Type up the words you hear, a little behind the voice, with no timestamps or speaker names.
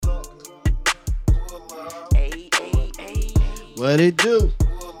What it do?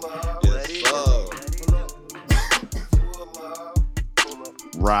 Yes, sir.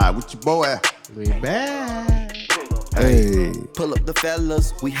 Ride with your boy. We back. Hey. Pull up the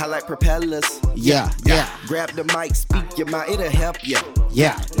fellas, we highlight propellers. Yeah. Grab the mic, speak your mind, it'll help ya.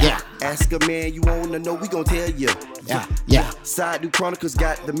 Yeah. Ask a man you wanna know, we gon' tell you. Yeah. Side do Chronicles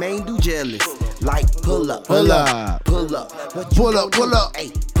got the main do jealous. Like pull up. Pull up. What you Pull up, gon' pull do? up.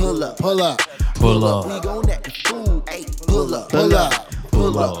 Ay, pull up. Pull up. We gon' act the fool. Ay, pull up.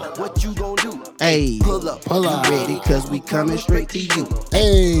 What you gon' do? Hey. Pull up. Pull up. You ready? Cause we coming straight to you.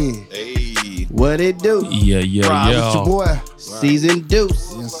 Hey. What it do? Ride with your boy. Season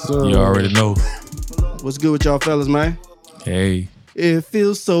Deuce. Yes, sir. You already know. What's good with y'all fellas, man? Hey. It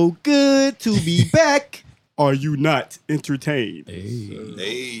feels so good to be back. Are you not entertained?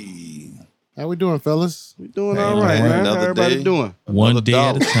 Hey. How we doing, fellas? We doing all right, man. man. How Another everybody day. doing? One day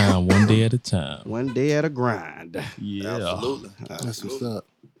dog. at a time. One day at a time. One day at a grind. Yeah. Absolutely. That's what's up.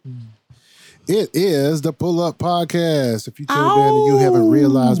 It is the Pullup Podcast. If you tuned in and you haven't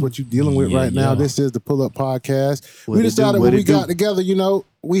realized what you're dealing with right now, this is the Pullup Podcast. What We it decided do, when what we it do. got together,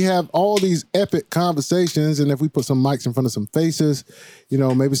 we have all these epic conversations, and if we put some mics in front of some faces,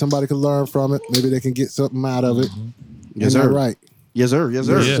 maybe somebody can learn from it. Maybe they can get something out of it. Yes, Isn't that sir. right? Yes, sir. Yes,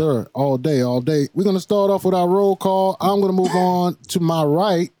 sir. All day. We're going to start off with our roll call. I'm going to move on to my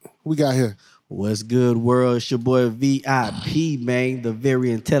right. Who we got here? What's good, world? It's your boy VIP, man. The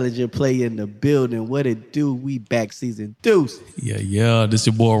very intelligent player in the building. What it do? We back season deuce. Yeah. This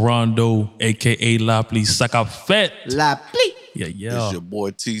your boy Rondo, a.k.a. Lopley Sakafet. La plee. It's Yeah. your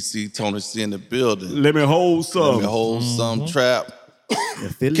boy TC Tony C in the building. Let me hold Let some. me hold some trap.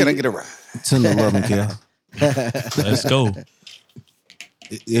 Affiliate. Can I get a ride? Tender loving care. Let's go.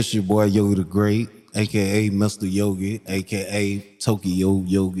 It's your boy Yogi the Great, aka Mr. Yogi, aka Tokyo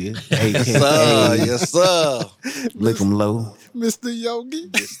Yogi, aka Yes, sir. Lick 'em Low. Mr. Yogi.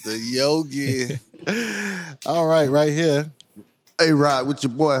 It's the Yogi. All right here. Hey, ride with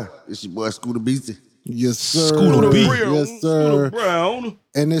your boy. It's your boy Scooter Beastie. Yes, sir. Scooter B. Yes, sir. Brown.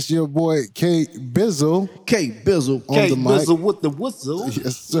 And it's your boy K Bizzle K Bizzle. on the mic. with the whistle.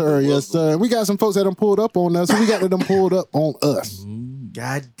 Yes, sir. Yes, sir. And we got some folks that done pulled up on us. We got them pulled up on us.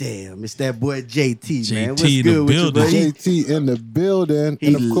 God damn. It's that boy JT, man. What's JT in the good with you, building. buddy? JT in the building,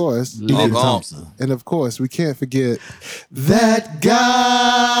 and of course, Log on. we can't forget That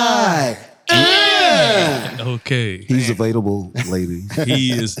guy. Okay. He's available, ladies.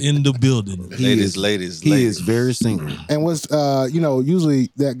 He is in the building. Ladies. He is very single. And what's usually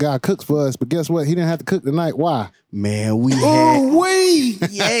that guy cooks for us, but guess what? He didn't have to cook tonight. Why? Man, we had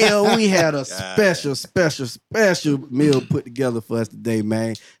we had a special meal put together for us today,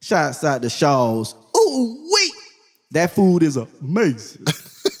 man. Shouts out to Shaw's. Ooh, wait. That food is amazing.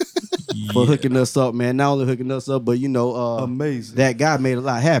 For hooking us up, man. Not only hooking us up, but amazing. That guy made a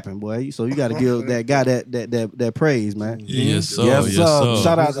lot happen, boy. So you got to give that guy that praise, man. Yes, sir. Yes, sir.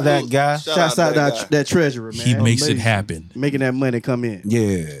 Shout out to that guy. Shouts out to that treasurer, man. He makes it Amazing. happen. Making that money come in.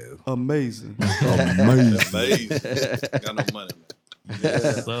 Yeah. Amazing. Amazing. Got no money, man.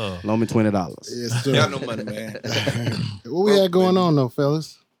 Yes, sir. Loan me $20. Yes, sir. Got no money, man. What we had going on though,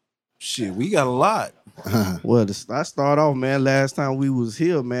 fellas? Shit, we got a lot. Well, I start off, man. Last time we was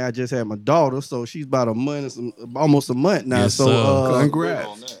here, man, I just had my daughter, so she's about almost a month now. Yes, so sir.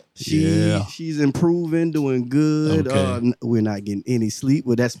 Congrats. she's improving, doing good. Okay. We're not getting any sleep,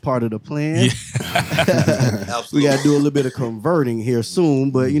 but that's part of the plan. Absolutely. We got to do a little bit of converting here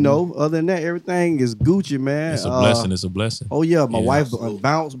soon, but other than that, everything is Gucci, man. It's a blessing. It's a blessing. Oh yeah, my wife absolutely.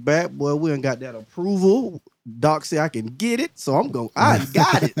 bounced back. Boy, we ain't got that approval. Doc said I can get it, so I'm going. I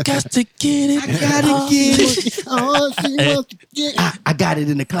got it. Got to get it. I gotta get it. Oh, she wants to get I got it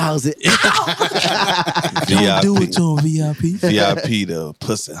in the closet. Don't do it to him, VIP. VIP, the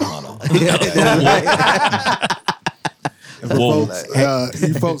pussy hunter. Whoa.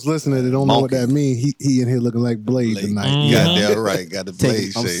 you folks listening that don't know what that means, he in here looking like Blade tonight. Goddamn right. Got the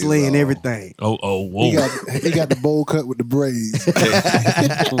blade I'm shades slaying on. everything. Oh, whoa. He got the bowl cut with the braids.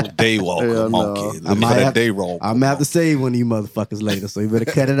 Daywalker Hell no. monkey. I Look might for that have- day roll. I'm gonna have to save one of you motherfuckers later, so you better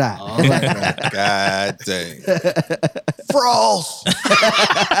cut it out. God dang. Frost.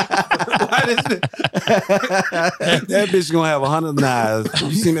 That bitch gonna have 100 knives.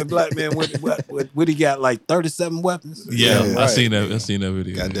 You seen that black man what he got, like 37 weapons? Yeah, I right. seen that. I seen that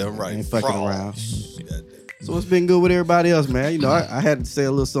video. Goddamn right. Ain't fucking Frost. around. Goddamn. So what's been good with everybody else, man? I had to say a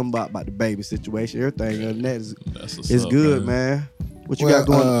little something about the baby situation. Everything other than that That's what's is up, good, man. What you got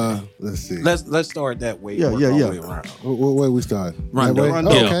going? Let's see. Let's start that way. Yeah. All the way around. What way we start? Rondo. That way?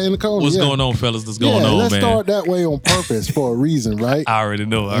 Rondo. Okay, in the corner. What's going on, fellas? What's going on, let's man? start that way on purpose for a reason, right? I already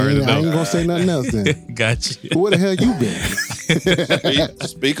know. I ain't gonna say nothing else then. Got you. Where the hell you been?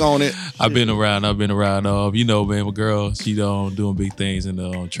 Speak on it. I've been around. You know, man, my girl, she doing big things in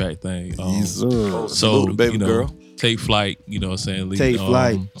the track thing. Yes, sir. So, baby girl. take flight. You know what I'm saying? Take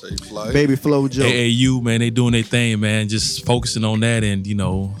flight. Take flight. Baby Flo Joe. AAU, man, they doing their thing, man. Just focusing on that and,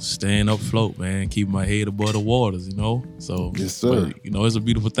 staying afloat, man. Keeping my head above the waters, So, Yes, sir. But, it's a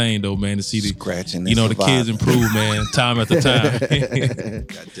beautiful thing, though, man, to see the Scratching the kids improve, man, time after time.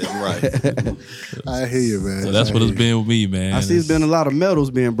 Goddamn right. I hear you, man. So that's what it's been with me, man. I see it's been a lot of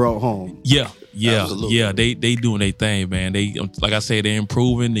medals being brought home. Yeah. Absolutely. Yeah. They doing their thing, man. They, like I said, they're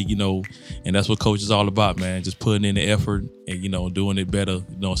improving. And that's what coach is all about, man. Just putting in the effort and doing it better.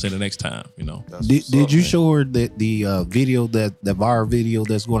 Say the next time. Did you show her the video the viral video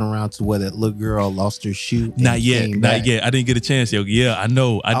that's going around to where that little girl lost her shoe? Not yet. I didn't get a chance, yo. Yeah, I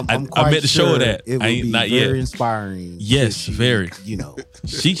know. I meant to show her that. It would be not very yet. inspiring. Yes, very.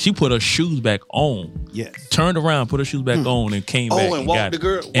 She put her shoes back on. Yes. Turned around, put her shoes back on, and came back and got walked the it.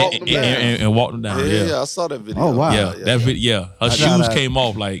 girl, walked them down. And walked them down. Yeah, I saw that video. Oh, wow. Yeah, that video. Yeah, her shoes came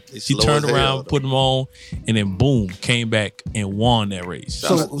off. Like she slow turned as hell, around, though. put them on, and then boom, came back and won that race.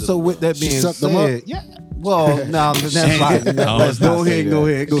 So with that being sucked them said, up? yeah. Well, no, that's like let's Go not say ahead,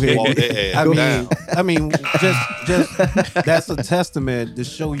 that. go ahead. Walk their ass I mean, down. just that's a testament to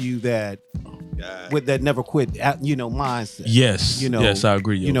show you that with that never quit, mindset. Yes, yes, I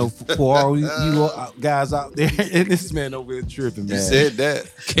agree. Yo. For all you guys out there, and this man over here tripping, man. You said that.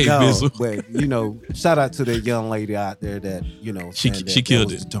 K-Bizzle. But shout out to that young lady out there that She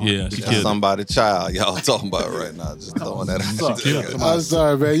killed it. Yeah, she That's killed it. somebody's child y'all talking about right now. Just throwing that out there. I'm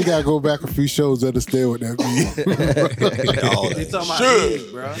sorry, man. You gotta go back a few shows to understand what that means. All They that. talking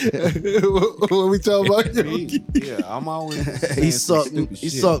about me, bro. What we talking about? Me. Yeah, I'm always He saying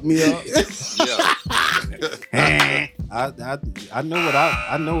sucked me up. Yeah. I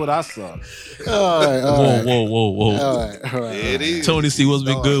know what I saw. All right. Whoa. All right. It is. Tony C, what's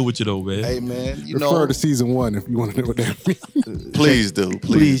been good with you though, man? Hey man, Refer to season 1 if you want to know what that means. please do.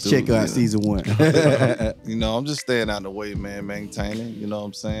 Please do, check out man. season 1. I'm just staying out the way, man, maintaining, you know what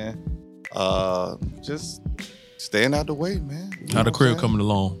I'm saying? Just staying out the way, man. You know How the what crib I'm saying? coming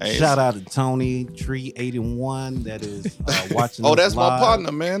along? Hey, Shout out to Tony Tree 81 that is watching. Oh, us that's my live.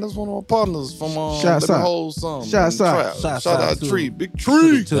 partner, man. That's one of my partners from Shouts Let Me out. Hold Some. Shouts in the out. trap. Shouts Shout out out to- Tree, Big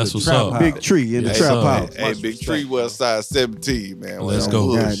Tree. To That's the what's trap up. house. Big tree in the Hey, trap son. house. Hey, Big Tree, West Side 17, man. Let's On go.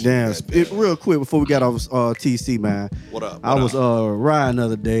 Bush. God damn. Real quick before we got off TC, man. What up? I was riding the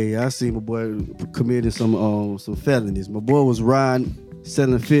other day. I seen my boy committing some felonies. My boy was riding,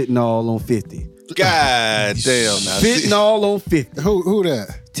 selling fentanyl on 50. God damn. Now, Fentanyl on 50. Who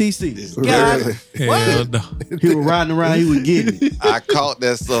that? TC. God. Hell no. He was riding around. He was getting it. I caught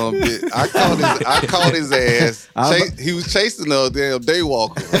that son bitch. I caught his ass. He was chasing the damn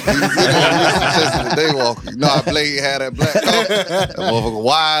daywalker. He was chasing the daywalker. You know how Blade had that black car? That motherfucker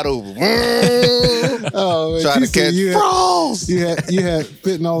wide open. Oh, man. Trying to catch frogs. You had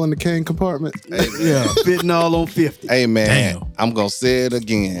fentanyl in the cane compartment. Yeah, fentanyl on 50. Hey man, Damn. I'm gonna say it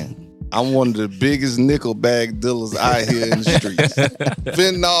again. I'm one of the biggest nickel bag dealers out here in the streets.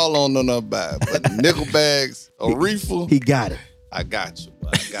 Fentanyl on none buy, but nickel bags, a reefer, He got it. I got you.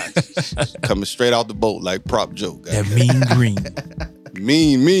 Coming straight out the boat like prop joke. That mean green.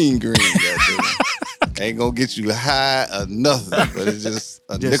 Mean green. Goddamn. Ain't gonna get you high or nothing, but it's just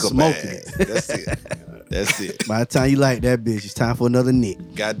a Just nickel smoking bag. it. That's it. By the time you like that bitch, it's time for another nick.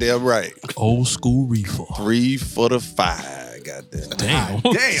 Goddamn right. Old school reefer. 3 for the 5. Goddamn. Damn.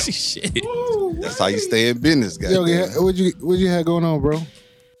 Shit. That's how you stay in business, Yo, goddamn. what you had going on, bro?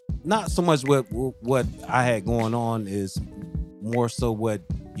 Not so much what I had going on is more so what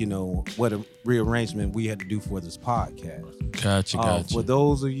a rearrangement we had to do for this podcast. Gotcha. For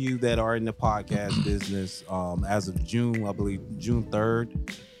those of you that are in the podcast business, as of June, I believe June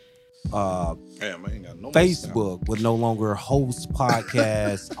 3rd, Damn, I ain't got no Facebook would no longer host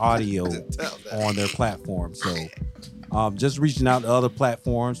podcast audio on their platform. So just reaching out to other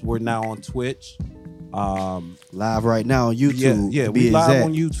platforms. We're now on Twitch. Live right now on YouTube. Yeah, to we be live exact.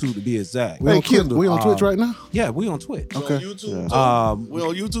 on YouTube to be exact. We on Twitch right now? Yeah, we on Twitch. Okay. On YouTube. We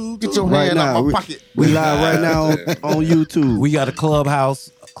on YouTube. Get too? your Right hand out now, my pocket. we live right now on YouTube. We got a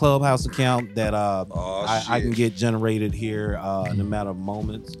clubhouse Clubhouse account that I shit. can get generated here in a matter of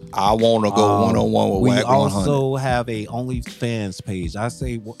moments. I want to go one-on-one with We Whack 100. also have a OnlyFans page. I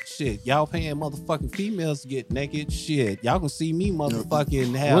say, shit, y'all paying motherfucking females to get naked? Shit, y'all can see me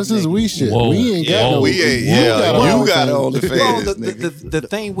motherfucking have. What's this naked. we shit? Whoa. We ain't got Yeah, no. we ain't. you Yeah, you got all on the Well, fans, nigga. the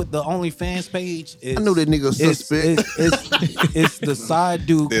thing with the OnlyFans page is I knew that nigga was suspect. It's the Side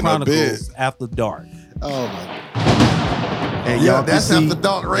Dude Then a Chronicles bit. After Dark. Oh my. And Yeah, y'all that's can see, after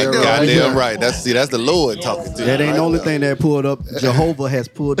dark right there. Goddamn right. That's the Lord talking to you. that ain't right the only there. thing that pulled up. Jehovah has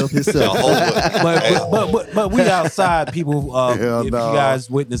pulled up himself. Jehovah. But we outside, people. Hell If no. you guys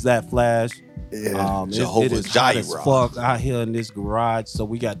witness that flash, Jehovah it is hot as Jireh. fuck out here in this garage. So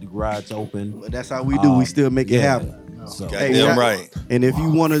we got the garage open. But that's how we do. We still make it happen. So Hey, Goddamn yeah. right. And if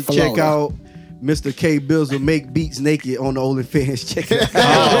you want to check Florida. out Mr. K Bills will make beats naked on the OnlyFans, check it out.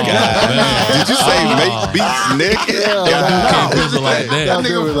 Oh, man. Did you say make beats naked? Can't do it like that. Don't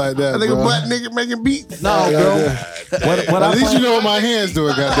do it like that, That nigga bro. butt nigga making beats. no, bro. What At I least you know what my hands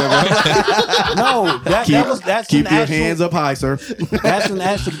doing, goddamn. no, that's Keep an your actual, hands up high, sir.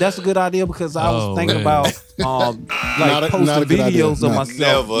 That's a good idea because I was Oh, thinking man. about Not a posting good idea. videos of No.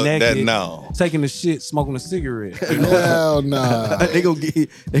 myself Never. naked, That no. taking a shit, smoking a cigarette. Hell nah. they gonna give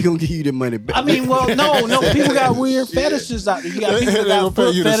you the money back. I mean, well, no, people got weird fetishes out there. You got people They that gonna got pay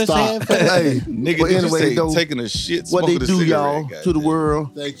foot you to fetish, stop. hand fetish. Hey, Nigga, but did anyway, you say though, taking a shit, what they smoking a do, cigarette? y'all, to the world.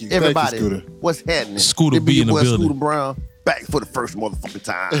 Thank you. Everybody, Thank you, Scooter. what's happening? Scooter It be B your in the boy building. Scooter Brown back for the first motherfucking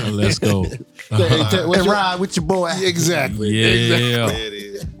time. Let's go. What's And your- ride with your boy. Exactly. Yeah. There it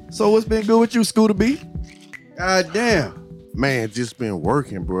is. So what's been good with you, Scooter B? God damn. Man, just been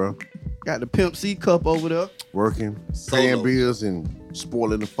working, bro. Got the Pimp C cup over there. Working, Solo. paying bills, and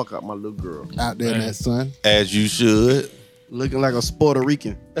spoiling the fuck out my little girl. Out there in that sun. As you should. Looking like a Puerto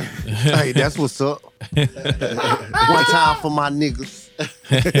Rican. Hey, that's what's up. One time for my niggas.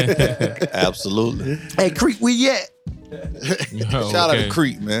 Absolutely. Hey, Creek, where you at? Shout out to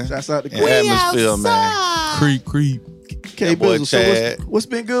Creek, man. Shouts out to And Atmosphere, man. Creep. K That boy Bizzle. So Chad. what's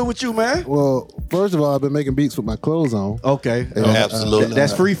been good with you, man? Well, first of all, I've been making beats with my clothes on. Okay. Absolutely.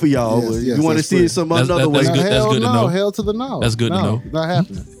 That's free for y'all. Yes, you yes, want to that's see free. it some That's- another way. that's good. Hell to no. know. Hell to the no. That's good to No, know. Not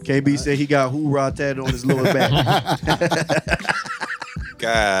happening. KB said he got hoorah tatted on his lower back. I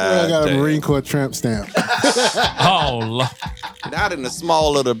God got a damn. Marine Corps tramp stamp. Oh, Lord. Not in the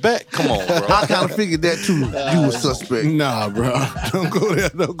small of the back. Come on, bro. I kind of figured that too. You was suspect. Nah, bro. Don't go there.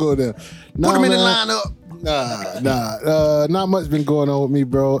 Don't go there. Nah, Put him in the man. lineup. Nah. Not much been going on with me,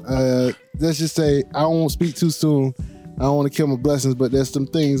 bro. Let's just say I won't speak too soon. I don't want to kill my blessings, but there's some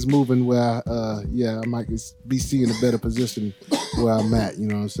things moving where, I might be seeing a better position where I'm at. You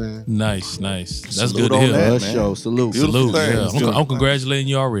know what I'm saying? Nice. That's Salute good to on hear. that, Us man. show. Salute. Beautiful Salute. things. Yeah. I'm congratulating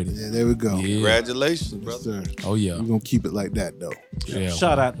you already. Yeah, there we go. Yeah. Congratulations, Yes, brother. sir. Oh, yeah. We're gonna keep it like that, though. Yeah.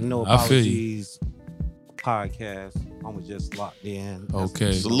 Shout out to No I feel you. Apologies podcast. I'm just locked in.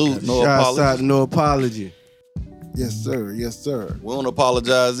 Okay. Salute. No Shouts out apologies. to No Apology. Yes, sir. Yes, sir. We don't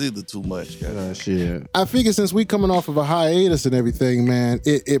apologize either too much, guys. Shit. I figure since we coming off of a hiatus and everything, man,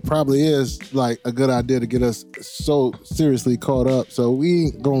 it probably is like a good idea to get us so seriously caught up. So we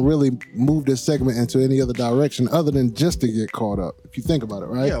ain't gonna really move this segment into any other direction other than just to get caught up. If you think about it,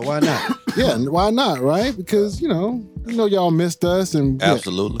 right? Yeah, why not? Yeah, why not, right? Because you know y'all missed us and yeah.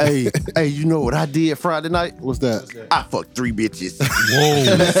 Absolutely. Hey, you know what I did Friday night? What's that? I fucked 3 bitches.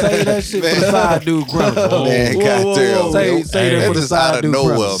 Whoa. Say that shit for the Side Dude Chronicles. Man, Whoa, goddamn. whoa, whoa. Say Hey, that that for the just out Side of Dude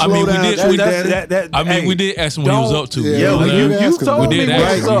nowhere. Chronicles. I mean, Slow down. we did ask him what he was up to. Yeah, You know well, what you, I'm saying? you ask him. told We me did what's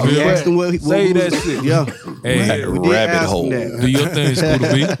ask him. up. We We Yeah. asked him what Say was- that shit. Yeah. Hey, We did Rabbit ask him hole. that. do your thing,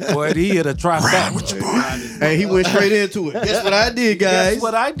 Scooter B. Boy, he hit a trifecta. Hey, he went straight into it. Guess what I did, guys? That's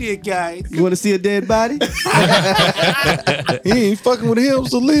what I did, guys. You want to see a dead body? He ain't fucking with him,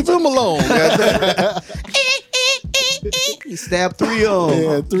 so leave him alone. Goddamn. He stabbed 3 of them.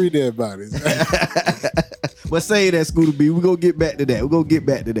 Yeah, 3 dead bodies. But say that, Scooter B. We're going to get back to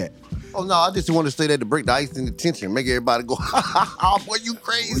that. Oh no, I just want to say that to break the ice and the tension, make everybody go, oh boy, you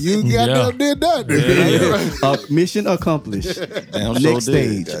crazy. You goddamn did that. Mission accomplished. Damn, Next sure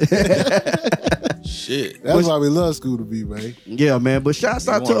did, stage. goddamn. Shit. That's why we love Scooter B, man. Yeah, man. But shouts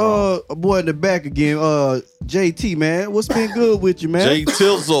out to a boy in the back again, JT, man. What's been good with you, man? Jay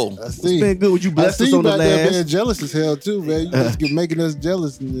Tizzle. I What's see. been good with you? I Blessed see us you on the back there being last. jealous as hell too, man. You just keep making us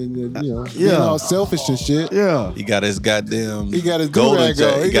jealous and you know, being Yeah. all selfish and shit. Yeah. He got his goddamn. He got his golden do-rag on.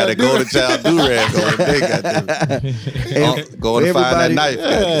 child. He He got got a golden child do-rag on. They goddamn. Going to find that everybody- knife.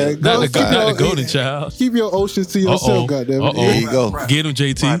 Yeah, goddamn. go Not the, keep not the your- golden child. Keep your oceans to yourself, goddamn it. There you go. Get him,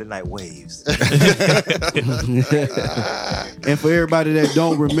 JT. Friday night waves. There And for everybody that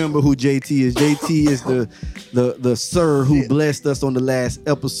don't remember who JT is the sir who blessed us on the last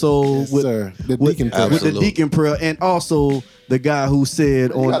episode with the deacon prayer. with the deacon prayer, and also the guy who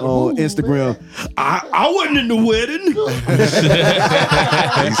said on Instagram, I wasn't in the wedding.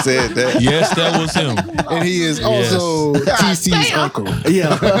 He said that. Yes, that was him. And he is also TC's uncle.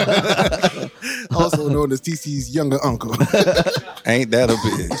 Yeah. Also known as TC's younger uncle. Ain't that a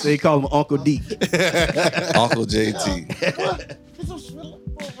bitch? They call him Uncle D. Uncle JT.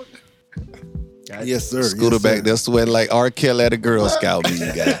 Yes, sir. Scooter back there sweating like R. Kelly at a Girl Scout meeting.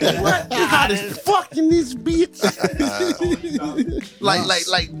 Goddamn. Hot as fuck in this bitch.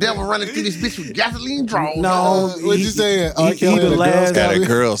 like devil running through this bitch with gasoline draws. No, What'd you say? R. he Kelly the and the last- Got a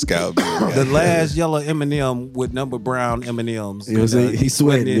Girl Scout meeting. The last yellow M&M with number brown M&Ms. He's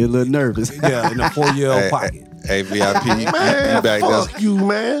sweating, he's a little nervous. Yeah, in a 4-year-old pocket. Hey, VIP, you Man, back fuck there. you,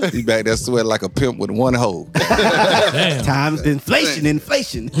 man. You back there sweating like a pimp with one hoe. Damn. Times inflation.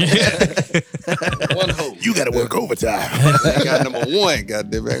 One hoe. You gotta work overtime. I got number one.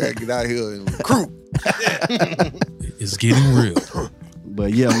 Goddamn, I gotta get out here and recruit. It's getting real.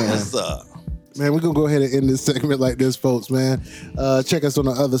 But yeah, man. What's up? Man, we're going to go ahead and end this segment like this, folks, man. Check us on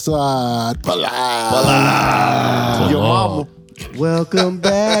the other side. Your mama. Welcome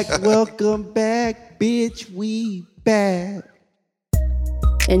back, bitch. We back.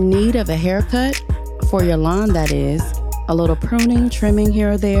 In need of a haircut? For your lawn, that is. A little pruning, trimming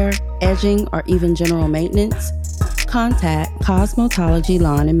here or there, edging, or even general maintenance? Contact Cosmetology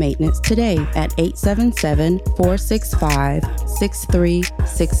Lawn and Maintenance today at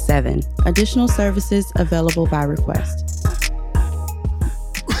 877-465-6367. Additional services available by request.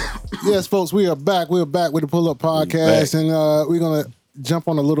 Yes, folks, we are back. We're back with the Pullup Podcast, and we're going to jump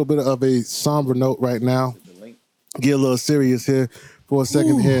on a little bit of a somber note right now. Get a little serious here for a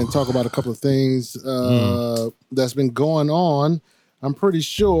second here and talk about a couple of things that's been going on. I'm pretty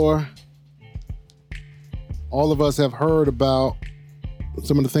sure all of us have heard about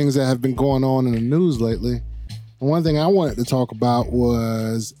some of the things that have been going on in the news lately. And one thing I wanted to talk about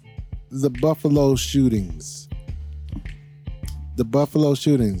was the Buffalo shootings. The Buffalo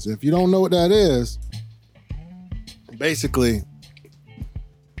shootings. If you don't know what that is, basically,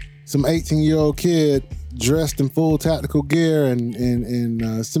 some 18-year-old kid dressed in full tactical gear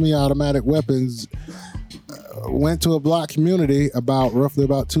and semi-automatic weapons went to a black community roughly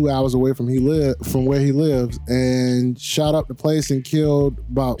about 2 hours away from where he lives, and shot up the place and killed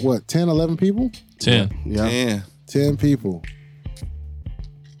about 10, 11 people? 10. Yeah. 10 people.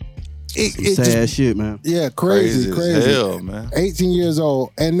 It sad shit, man. Yeah, crazy. As hell, man. 18 years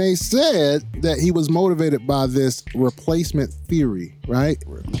old. And they said that he was motivated by this replacement theory, right?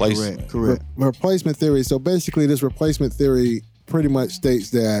 Correct. Replacement theory. So basically, this replacement theory pretty much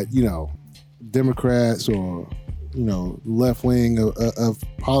states that, Democrats or, left wing of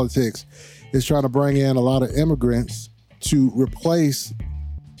politics is trying to bring in a lot of immigrants to replace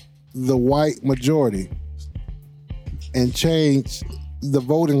the white majority and change the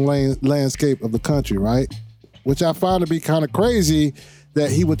voting landscape of the country, right? Which I find to be kind of crazy that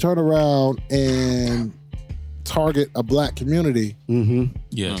he would turn around and target a black community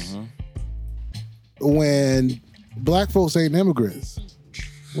Yes. when black folks ain't immigrants.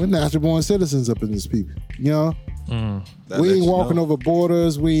 We're natural born citizens up in this people, We ain't walking over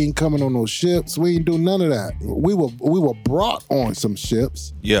borders. We ain't coming on no ships. We ain't doing none of that. We were brought on some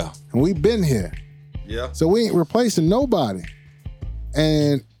ships. Yeah. And we've been here. Yeah. So we ain't replacing nobody.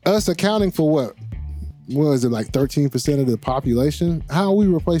 And us accounting for what is it, like 13% of the population? How are we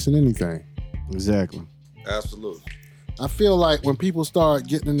replacing anything? Exactly. Absolutely. I feel like when people start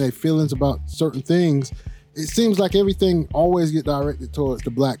getting in their feelings about certain things, it seems like everything always get directed towards the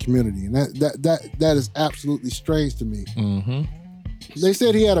black community. And that is absolutely strange to me. Mm-hmm. They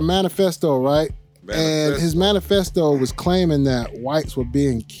said he had a manifesto, right? And his manifesto was claiming that whites were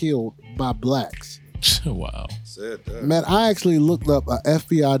being killed by blacks. Wow. Said that. Man, I actually looked up an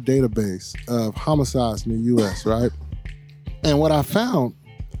FBI database of homicides in the U.S., right? And what I found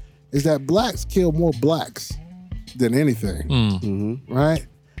is that blacks kill more blacks than anything, right?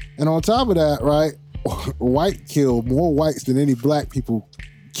 And on top of that, right, white kill more whites than any black people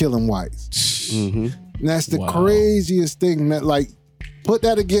killing whites. And that's the craziest thing that, put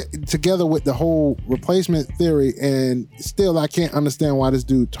that together with the whole replacement theory, and still I can't understand why this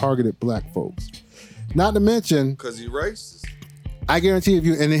dude targeted black folks. Not to mention, because he racist. I guarantee and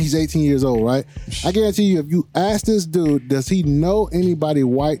then he's 18 years old, right? I guarantee you, if you ask this dude, does he know anybody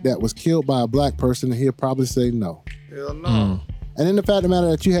white that was killed by a black person, he'll probably say no. Hell no. And then the fact of the matter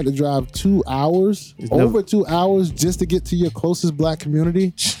that you had to drive 2 hours, over 2 hours, just to get to your closest black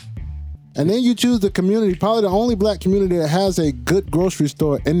community. And then you choose the community, probably the only black community that has a good grocery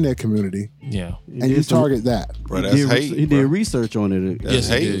store in their community. Yeah. And you target that. Bro, that's hate. He did research on it. Yes,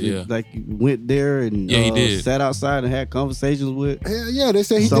 he did, yeah. Like he went there and he did. sat outside and had conversations with Yeah, they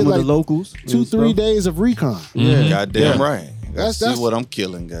say he some did of like the locals. 2-3 days of recon. Mhm. Goddamn right. That's See what I'm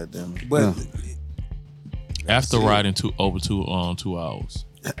killing, goddamn. But After riding over 2 hours.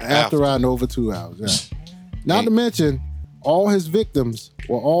 After riding over 2 hours. Yeah. Not to mention, all his victims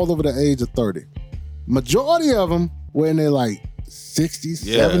were all over the age of 30. Majority of them were in their like 60s,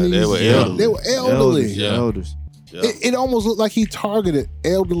 70s. They were elderly. They were elderly. Yeah. Elders. Yeah. It almost looked like he targeted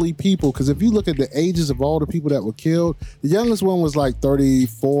elderly people because if you look at the ages of all the people that were killed, the youngest one was like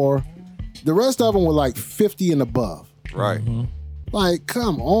 34. The rest of them were like 50 and above. Right. Like,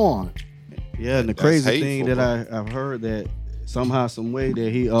 come on. Yeah, and the That's crazy hateful, thing that bro. I've heard that somehow, some way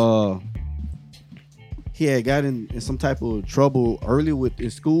that he had got in some type of trouble early with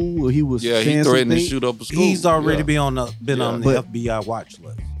in school, or he was Yeah, he saying threatened to something. shoot up a school. he's already Yeah. been on the But- FBI watch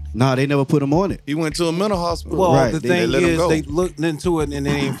list. Nah, they never put him on it. He went to a mental hospital. Well, Right, the they thing let him is, go. they looked into it and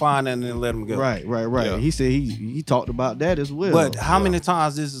they ain't find it and then let him go. Right. Yeah. He said he talked about that as well. But how many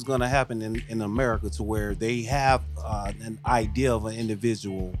times this is going to happen in America to where they have an idea of an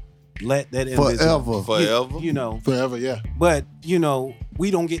individual, let that individual Forever. you know, Forever, yeah. but you know,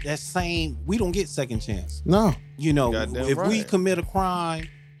 we don't get second chance. No. You know, Goddamn if we right. commit a crime,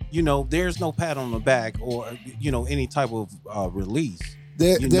 you know, there's no pat on the back or you know any type of release. We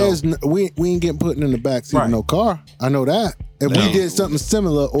ain't getting put in the backseat Right. of no car. I know that. If we No. did something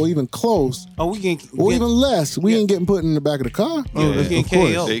similar or even close Oh, we can or even less, we ain't getting put in the back of the car. we can of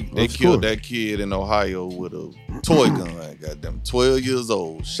course. KO. They Of killed course. that kid in Ohio with a toy gun. Goddamn, 12 years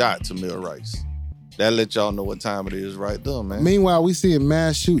old, shot Tamir Rice. That let y'all know what time it is right there, man. Meanwhile, we seeing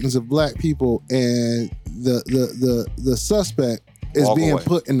mass shootings of black people and the suspect is Walk being away.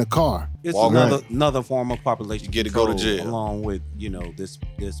 put in the car. It's Walk another form of population You get to go to control jail. along with you know this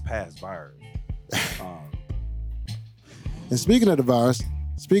past virus. And speaking of the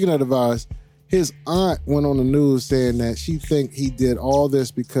virus, his aunt went on the news saying that she think he did all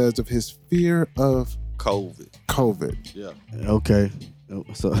this because of his fear of COVID. Yeah. Okay,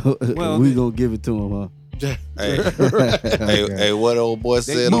 so Well, we gonna give it to him, huh? Hey, what old boy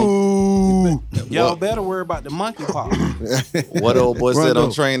said Y'all better worry about the monkeypox. what old boy said Rondo.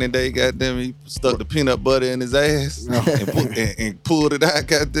 on training day, goddamn, he stuck the peanut butter in his ass and pulled it out,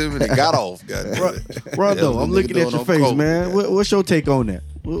 goddamn, and it got off, goddamn. Rondo, That's I'm what looking nigga at doing your on face, COVID, man. What's your take on that?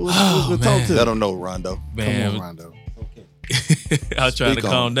 Talk man. to Let me. him know, Rondo. Come Man, on, Rondo. I was trying Speak to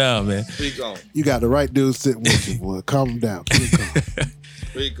on calm it. down, man. Speak on. You got the right dude sitting with you, boy. Calm him down. Keep calm.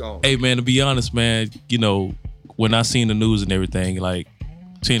 Speak on. Hey, man, to be honest, man, you know, when I seen the news and everything, like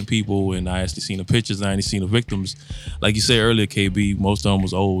 10 people, and I actually seen the pictures, and I ain't seen the victims. Like you said earlier, KB, most of them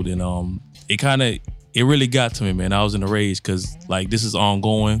was old, and it really got to me, man. I was in a rage because like this is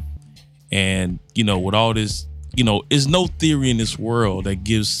ongoing, and you know, with all this, you know, there's no theory in this world that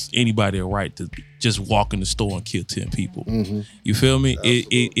gives anybody a right to just walk in the store and kill 10 people. You feel me?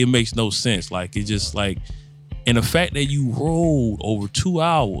 It makes no sense. Like it just like, and the fact that you rode over 2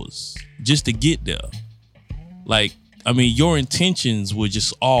 hours just to get there. Like, I mean, your intentions were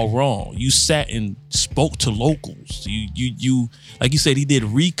just all wrong. You sat and spoke to locals. You like you said, he did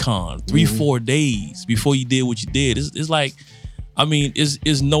recon 3-4 days before you did what you did. It's like, I mean,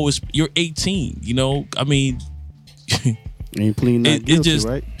 you're 18. You know, I mean, Ain't pleading not guilty, just-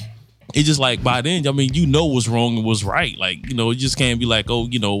 right? it's just like by then, I mean, you know what's wrong and what's right. Like, you know, it just can't be like, oh,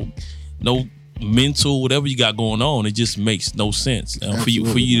 you know, no mental whatever you got going on. It just makes no sense for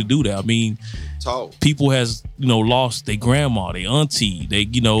you to do that. I mean, Talk. people has, you know, lost their grandma, their auntie,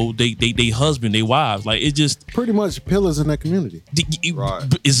 they husband, their wives. Like it just Pretty much pillars in that community. Right.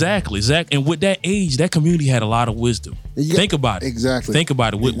 exactly. And with that age, that community had a lot of wisdom. You got- Think about it. Exactly. Think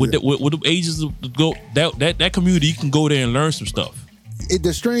about it. With the ages of go that community, you can go there and learn some stuff. I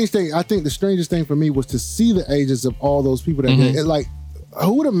think the strangest thing for me was to see the ages of all those people that it, like,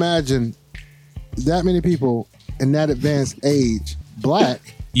 who would imagine that many people in that advanced age, black,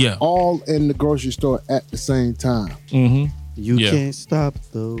 Yeah. all in the grocery store at the same time? Mm-hmm. You Yeah. can't stop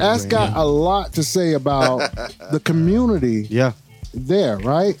the That's rain. got a lot to say about the community Yeah. there,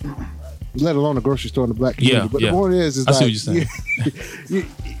 right? Let alone the grocery store in the black community. Yeah, But yeah. the point is I like, see what you're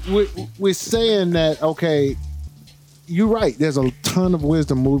saying. we're saying that, okay, you're right. There's a ton of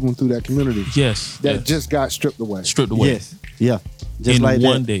wisdom moving through that community Yes. that yes. just got stripped away. stripped away. Yes. Yeah. Just in like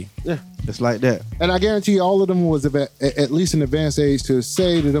one that. day. Yeah. Just like that. And I guarantee all of them was at least an advanced age to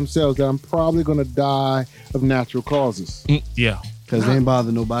say to themselves that I'm probably going to die of natural causes. Yeah. Because they ain't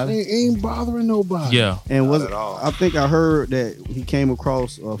bothering nobody. They ain't bothering nobody. Yeah. And Not at all. I think I heard that he came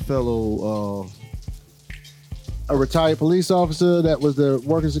across a fellow. A retired police officer that was the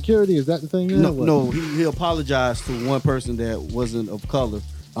working security. Is that the thing? No, he apologized to one person that wasn't of color.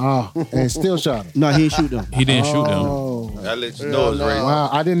 Oh, and still shot him. No, he didn't shoot them. He didn't shoot them. Oh, I let you know it's racist. wow!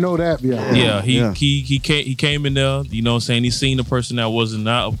 I didn't know that. Yeah, he came in there, you know what I'm saying? He seen the person that was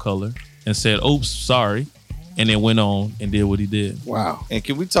not of color and said, oops, sorry. And then went on and did what he did. Wow. And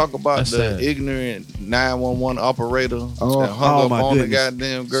can we talk about That's the sad. ignorant 911 operator that oh hung up my on the goodness.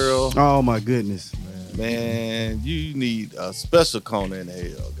 goddamn girl? Oh my goodness. Man, you need a special corner in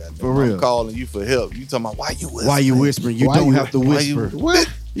hell, goddamn. For real. I'm calling you for help. You talking about why you whispering? Why you whispering? You Why don't you- have to Why you- whisper.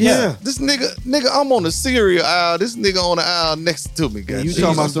 What? Yeah. This nigga, I'm on the cereal aisle. This nigga on the aisle next to me, goddamn. You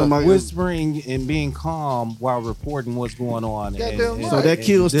talking about somebody? Whispering and being calm while reporting what's going on. Goddamn right. So that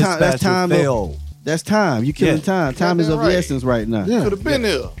kills time. That's dispatcher time. failed. That's time. You killing Yeah. time. Time is of Goddamn the right. essence right now. Yeah. Could have been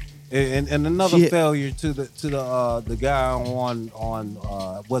here. And another Shit. failure to the guy on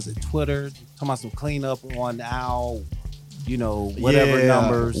was it Twitter talking about some cleanup on our whatever Yeah.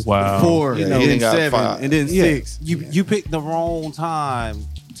 numbers. Wow. 4, Yeah, and he then done got 7, fired. and then Yeah. 6. You picked the wrong time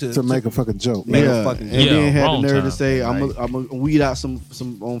To make a fucking joke. Make a Yeah, fucking and Yeah, then had the wrong nerve to time. say, Right. "I'm gonna weed out some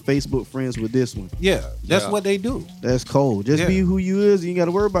on Facebook friends with this one." Yeah, that's Yeah. what they do. That's cold. Just Yeah. be who you is. You ain't got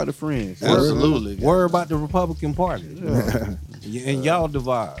to worry about the friends. Absolutely. Worry about the Republican Party. And y'all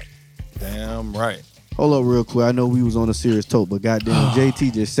divide. Damn right. Hold up, real quick. I know we was on a serious talk, but goddamn, JT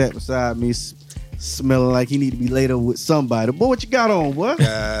just sat beside me, smelling like he need to be laid up with somebody. Boy, what you got on, boy?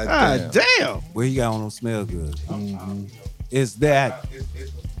 God damn. Where you got on them smell good. Is that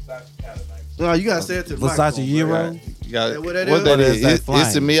No, you gotta say it to the Versace microphone, bro. Euro? You got What that what is? that What is is? that It's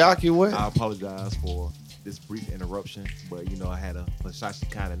flying? a Miyake way. I apologize for this brief interruption, but I had a Versace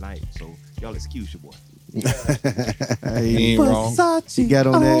kind of night, so y'all excuse your boy. Hey, He ain't wrong. he got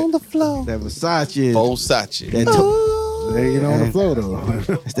on that the floor. that Versace. Versace. That There you know on the floor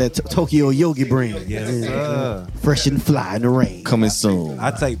though. it's that Tokyo Yogi brand. Yes, sir. Fresh and fly in the rain. Coming soon. I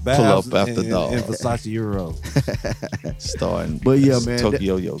take baths Pull up after in dark. Versace Euro. Starting. But yeah, man,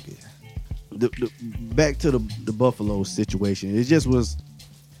 Tokyo Yogi. Back to the Buffalo situation. It just was.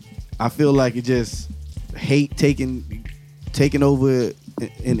 I feel like it just hate taking over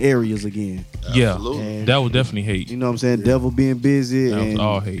in areas again. Yeah. Absolutely. And, That was definitely hate. you know what I'm saying? Devil being busy That was and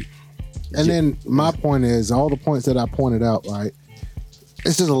all hate. And then my point is, all the points that I pointed out, right?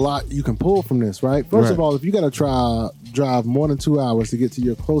 It's just a lot you can pull from this, right? First of Right. all, if you got to drive more than 2 hours to get to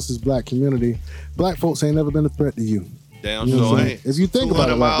your closest black community, black folks ain't never been a threat to you. Damn You know what sure I'm ain't. saying? If you think about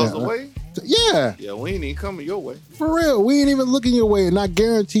it 200 like miles that, right? away. Yeah, Yeah, we ain't even coming your way. for real. We ain't even looking your way, and I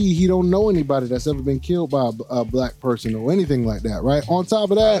guarantee he don't know anybody that's ever been killed by a black person or anything like that, right? On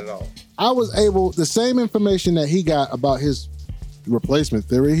top of Not that, at all. I was able, the same information that he got about his replacement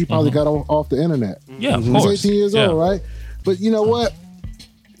theory, he probably got off the internet. Yeah, of He's course. 18 years Yeah. old, right? But you know what?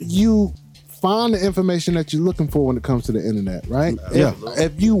 You find the information that you're looking for when it comes to the internet, right? Yeah.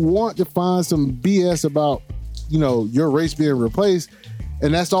 If you want to find some BS about, your race being replaced,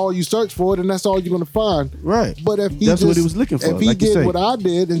 and that's all you search for, then that's all you're going to find. right. But if he That's what just- he was looking for, if he like you did say. what I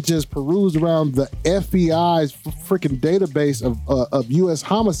did and just perused around the FBI's freaking database of U.S.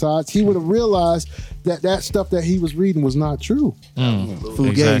 homicides, he would have realized that stuff that he was reading was not true. Fugazi.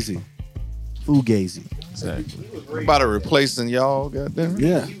 Exactly. Fugazi. Exactly. We about to replacing y'all, goddamn it.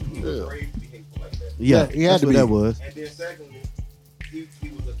 Yeah. Yeah, he had that's to what be. that was. And then secondly, he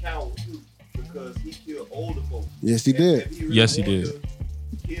was a coward too, because he killed older folks. Yes, he did. If really Yes, he wanted did.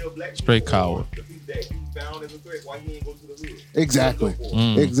 to kill black Straight people, coward. the people that he found as a threat, why he ain't go to the hood? Exactly. Look for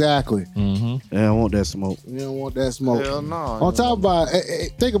 'em. Exactly. Mm-hmm. Yeah, I want that smoke. You don't want that smoke. Hell no. On top of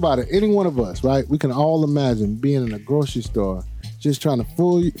it, think about it. Any one of us, right? We can all imagine being in a grocery store, just trying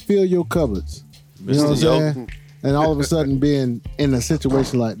to fill your cupboards. You know what I'm Mr. Yoke. saying? And all of a sudden being in a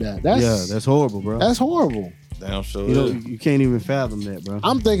situation like that. That's horrible, bro. that's horrible. Damn sure. You know, is. you can't even fathom that, bro.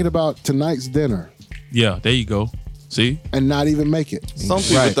 I'm thinking about tonight's dinner Yeah, there you go. See? and not even make it. Some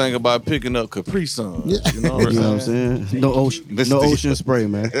people Right. think about picking up Capri Suns. Yeah. You know what You know I'm what I'm saying? saying? No ocean, Mr. no Yoke. ocean spray,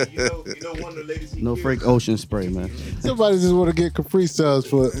 man. You know one of the ladies he No killed? freak ocean spray, man. Somebody just want to get Capri Suns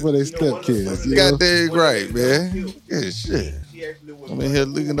for their stepkids. You know? Goddamn right, man. Yeah, shit. She actually was. I'm in here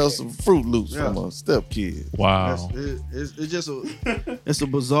looking up some Fruit Loops from a stepkid. Wow. It's just it's a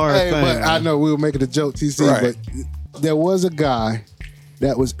bizarre Hey, thing. but I man. know we were making a joke, TC, Right. but there was a guy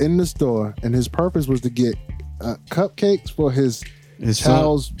that was in the store, and his purpose was to get cupcakes for his His son-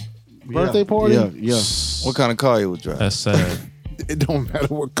 child's birthday party. Yeah. What kind of car he was driving? That's sad. It don't matter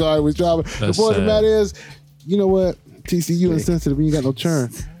what car he was driving. That's the point of the sad. matter is, you know what, TC, you insensitive, and you got no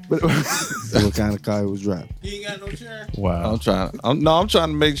churn. What kind of car he was driving? You ain't got no chair? Wow. I'm trying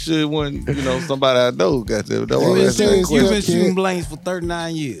to make sure when somebody I know got there. That's why I asked that You've question. been shooting blanks for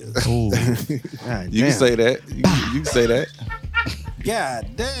 39 years. Ooh. You can say that. You can say that. God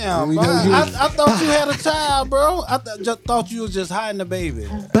damn, We bro. know you- I thought you had a child, bro. I thought you was just hiding the baby.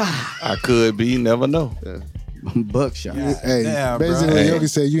 I could be. You never know. Buckshot. Hey, Damn, bro. basically, Yogi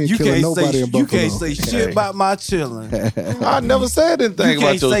said you ain't killing nobody in Buffalo. You can't say shit about my children. I never said anything You about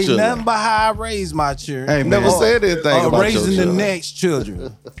can't your say children. nothing about how I raised my children. Hey, man. Never said anything about your raising the children. next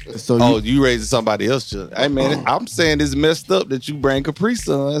children. So You raising somebody else's children. Hey man, I'm saying it's messed up that you bring Capri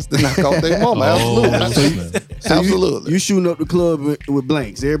Suns to knock off their mama. Absolutely. Absolutely. You shooting up the club with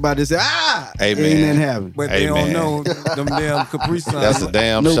blanks. Everybody say, Hey, ain't man. nothing happening. But Hey, they don't man. know them damn Capri Suns. That's a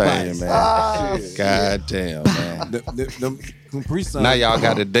damn Nobody. shame, man. God damn, man. Them Capri Suns. Now y'all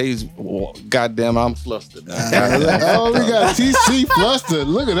got the days. Goddamn, I'm flustered now. Oh, we got TC flustered.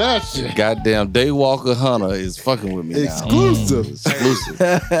 Look at that shit. Goddamn, Daywalker Hunter is fucking with me now. Exclusive. Exclusive.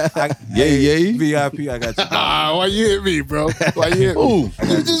 Hey, VIP, I got you. Why you hit me, bro? Why you hit me? Ooh.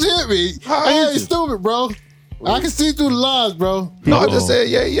 You just hit me. I ain't stupid, bro. I can see through the lies, bro. No, I just said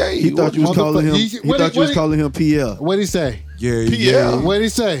yeah. He thought you was calling him. He thought you was calling him PL. What'd he say? Yeah. What'd he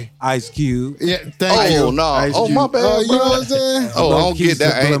say? Ice Cube. Yeah, thank you. Oh no! Ice Oh my Cube. bad, You know bro. what I'm saying? Oh, I don't get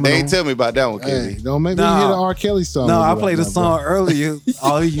that. They Subliminal. ain't tell me about that one, Hey, KB. don't make me Nah. hit an R. Kelly song. No, with I you played a right now, song earlier.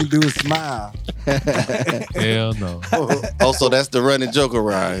 All you do is smile. Hell no. Oh, so that's the running joke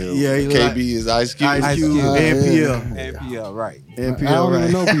around here. Yeah, he KB like- is Ice Cube. Ice Ice Cube Cube. and PL. And PL, right. And bro. I don't PL,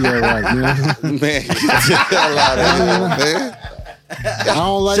 even know right? PL right, man. Man, get the hell out of here, man. I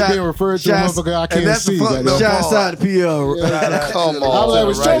don't like Shout- being referred to a shots- motherfucker I and can't that's the see. fuck- goddamn. Shouts out to PL. Come on. I was like,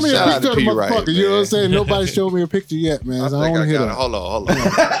 well, show me a Shout out picture of the to P. Wright, motherfucker. You know what I'm man. saying? Nobody showed me a picture yet, man. I So I think don't I hit got it. her. Hold on.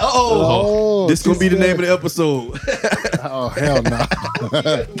 Oh, this gonna be the she name of said- the episode. Oh, hell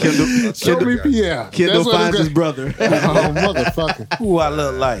no. Show me Pierre. Kendall That's what finds it's his brother. got- Oh, motherfucker. Who I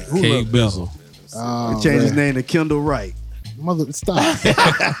look like? Who K look Bizzle. Oh, Change his man. name to Kendall Wright. Stop.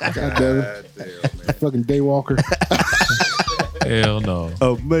 God damn it. Fucking Daywalker. Hell no.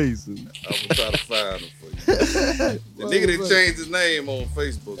 Amazing. I'm gonna try to find him for you. The nigga that changed his name on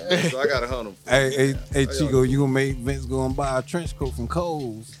Facebook, man, so I gotta hunt him. Hey, Chico, you gonna make Vince go and buy a trench coat from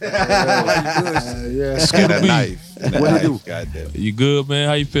Kohl's? Yeah. And a knife. And a What he knife. do? Goddamn. You good, man?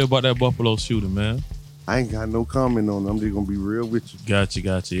 How you feel about that Buffalo shooting, man? I ain't got no comment on it. I'm just gonna be real with you.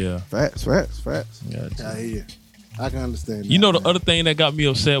 Gotcha, yeah. Facts. Gotcha. I hear you. I can understand that. You know the man. other thing that got me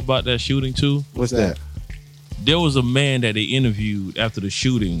upset about that shooting too? What's that? There was a man that they interviewed after the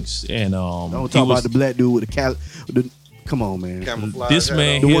shootings, and Don't he talk was- about the black dude with the come on, man. Camouflage This hat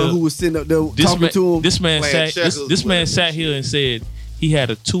man on. The here- one who was sitting up there this talking man, to him. This man Playing sat. checkers This man with him. sat here and said he had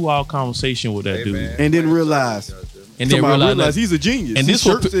a 2-hour conversation with that Hey, dude, man. and didn't realize. and then Somebody realized realized that, he's a genius. and His this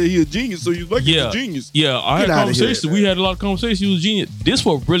what shirt said he's a genius, so he's like he's a genius. Yeah, I had Get outta here. conversations. We had a lot of conversations. He was a genius. This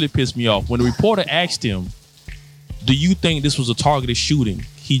what really pissed me off. When the reporter asked him, "Do you think this was a targeted shooting?"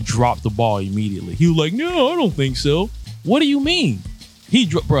 He dropped the ball immediately. He was like, "No, I don't think so." What do you mean?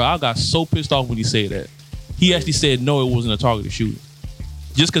 Bro, I got so pissed off when he said that. He actually said, "No, it wasn't a targeted shooting,"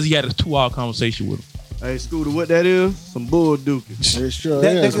 just because he had a 2-hour conversation with him. Hey, Scooter, what that is? Some bull duking. It sure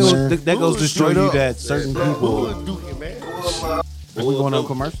That is, man. goes to show Straight you up. that certain people. Are we going on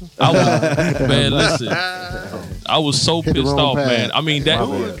commercial? I was, man, listen, I was so Hit the pissed wrong off, pad. man. I mean, that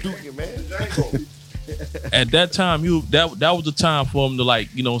at that time, that was the time for him to, like,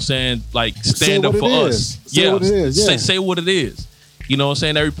 you know what I'm saying, like, stand Say up what for it us. is. Say what it is, yeah. Say what it is. You know what I'm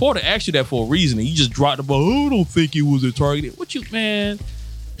saying? That reporter asked you that for a reason. And you just dropped the ball. Oh, I don't think he was a target. What you, man?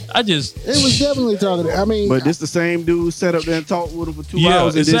 It was definitely targeted. I mean, But this the same dude sat up there and talked with him for 2 Yeah,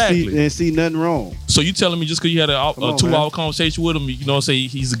 hours and exactly. didn't see nothing wrong. So you telling me just because you had a on, 2-hour man. conversation with him, you know, say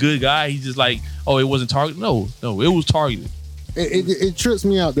he's a good guy, he's just like, oh, it wasn't targeted? No, it was targeted. it trips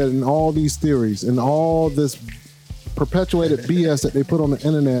me out that in all these theories and all this perpetuated BS that they put on the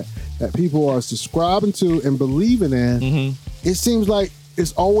internet that people are subscribing to and believing in, Mm-hmm. it seems like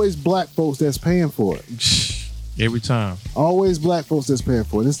it's always black folks that's paying for it. Every time. Always black folks that's paying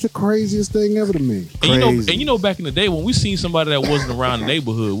for it. It's the craziest thing ever to me. And you know, back in the day when we seen somebody that wasn't around the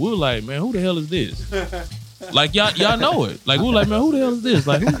neighborhood, we were like, man, who the hell is this? Like y'all know it. Like we were like, man, who the hell is this?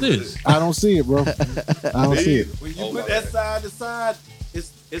 Like who's this? I don't see it, bro. I don't see it. When you put that side to side,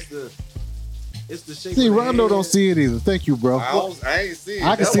 it's the shape. See, of the Rondo head. don't see it either. Thank you, bro. I ain't see it.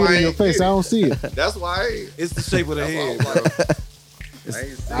 I can That's see why it in I your ain't face. get I it. don't see it. That's why I ain't. It's the shape of the That's why I head, was bro. like,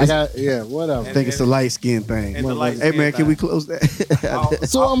 I got whatever. I think it's a light skin thing. And the light Hey man, skin can we thing. close that?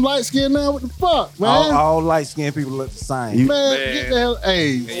 So I'm light skinned now. What the fuck, man? All light skinned people look the same. Man, get the hell.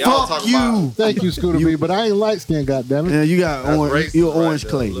 Hey, y'all fuck talking you. about- thank you, Scooter B, but I ain't light skinned, goddammit. Yeah, you got That's orange. racist You're right orange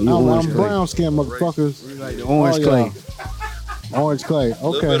there. clay. Look. You're I'm orange clay. brown skinned motherfuckers. The orange Oh, clay. yeah. Orange clay. A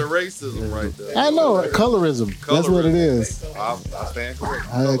little bit Okay. of racism right there. I know colorism. That's what it is. I stand correct.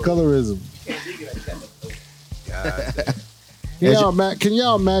 Colorism. God. Can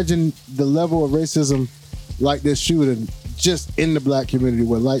y'all imagine the level of racism like this shooting just in the black community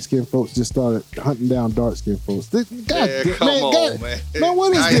where light skinned folks just started hunting down dark skinned folks? God, Yeah, come on, man. Man,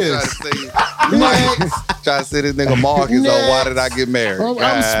 what is Now you this? Try to say this nigga Marcus on why did I get married?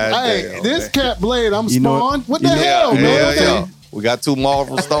 Hey, damn, this man. Cat Blade, I'm You know spawned. What the you know- hell, man? Yeah. We got 2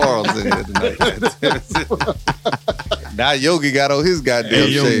 Marvel stars in here tonight. Now Yogi got on his goddamn Hey,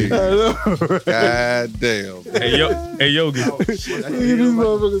 Yogi. shade. God damn. Hey, Yogi. These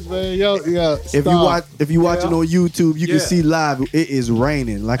motherfuckers, man. Yo, If you watching on YouTube, you can see live. It is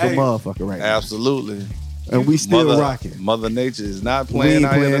raining like a Hey. motherfucker right now, Absolutely. and we still rocking. Mother Nature is not We playing ain't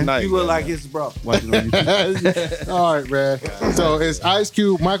out here playing. tonight. You look like his bro. Watching on YouTube. all right, man. So it's Ice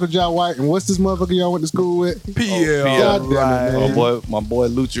Cube, Michael J. White, and what's this motherfucker y'all went to school with? PL. God damn it, man. My boy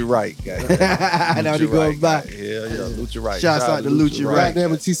Lucha Wright. Now he goes back. Yeah, Lucha Wright. Shouts out to Lucha Wright.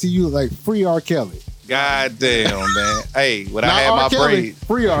 Goddamn it, TCU look like free R. Kelly. God damn, man. Hey, when I Not had R. my Kelly, braids.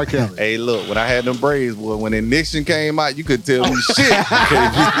 free R. Kelly. Hey, look, when I had them braids, boy, when Ignition came out, you could tell me shit.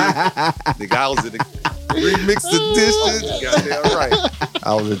 The guy was in the remix edition. Goddamn right.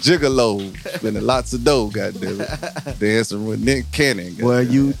 I was a gigolo, spending lots of dough, goddamn it. Dancing with Nick Cannon. Boy,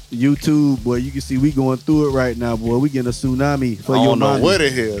 YouTube, boy, you can see we going through it right now, boy. We getting a tsunami for I your don't know mommy. what the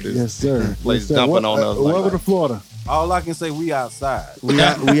hell this Yes, sir. place Yes, sir. dumping on us. Welcome to Florida. All I can say, we outside. We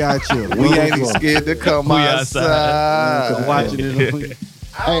out here. We ain't even scared to come We outside. I'm watching it.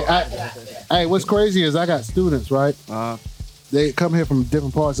 Hey, what's crazy is I got students, right? They come here from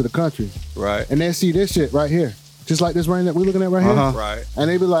different parts of the country, Right. and they see this shit right here, just like this rain that we're looking at right here, Right. and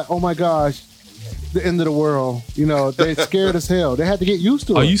they be like, "Oh my gosh, the end of the world!" You know, they scared as hell. They had to get used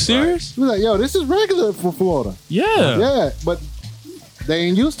to it. Are you serious? We're like, "Yo, this is regular for Florida." Yeah. Yeah, but they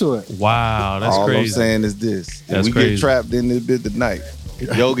ain't used to it. Wow, that's All I'm crazy. saying is this. If That's we crazy. get trapped in this bit tonight,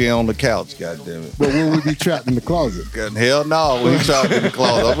 Yogi on the couch, goddamn it. But will we be trapped in the closet? God, hell no, we trapped in the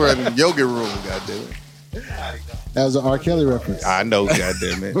closet. I'm in the yoga room, goddamn it. That was an R. Kelly reference. I know,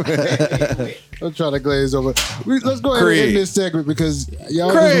 goddamn it. I'm trying to glaze over. Let's go ahead Craig. and end this segment because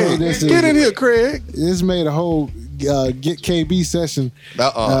y'all just Craig, made this. get in here, Craig. This made a whole get KB session. We're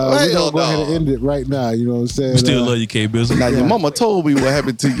Hell gonna go ahead and no. end it right now. You know what I'm saying? We still love you, K Bizzle. Now, your mama told me what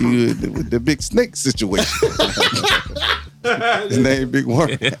happened to you with the big snake situation. His name Big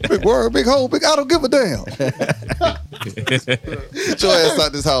Worm. Big Worm, Big Hole, Big I don't give a damn. Get your ass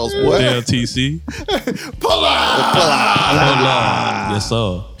out this house, boy. Damn, TC. Pull out. Hold on. Yes,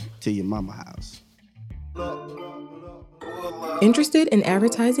 sir. To your mama house. Interested in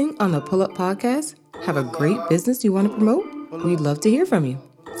advertising on the Pullup Podcast? Have a great business you want to promote? We'd love to hear from you.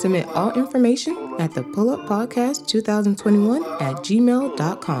 Submit all information at the Pullup Podcast 2021 at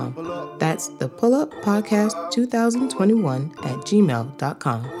gmail.com. That's the Pullup Podcast 2021 at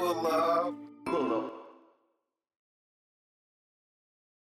gmail.com.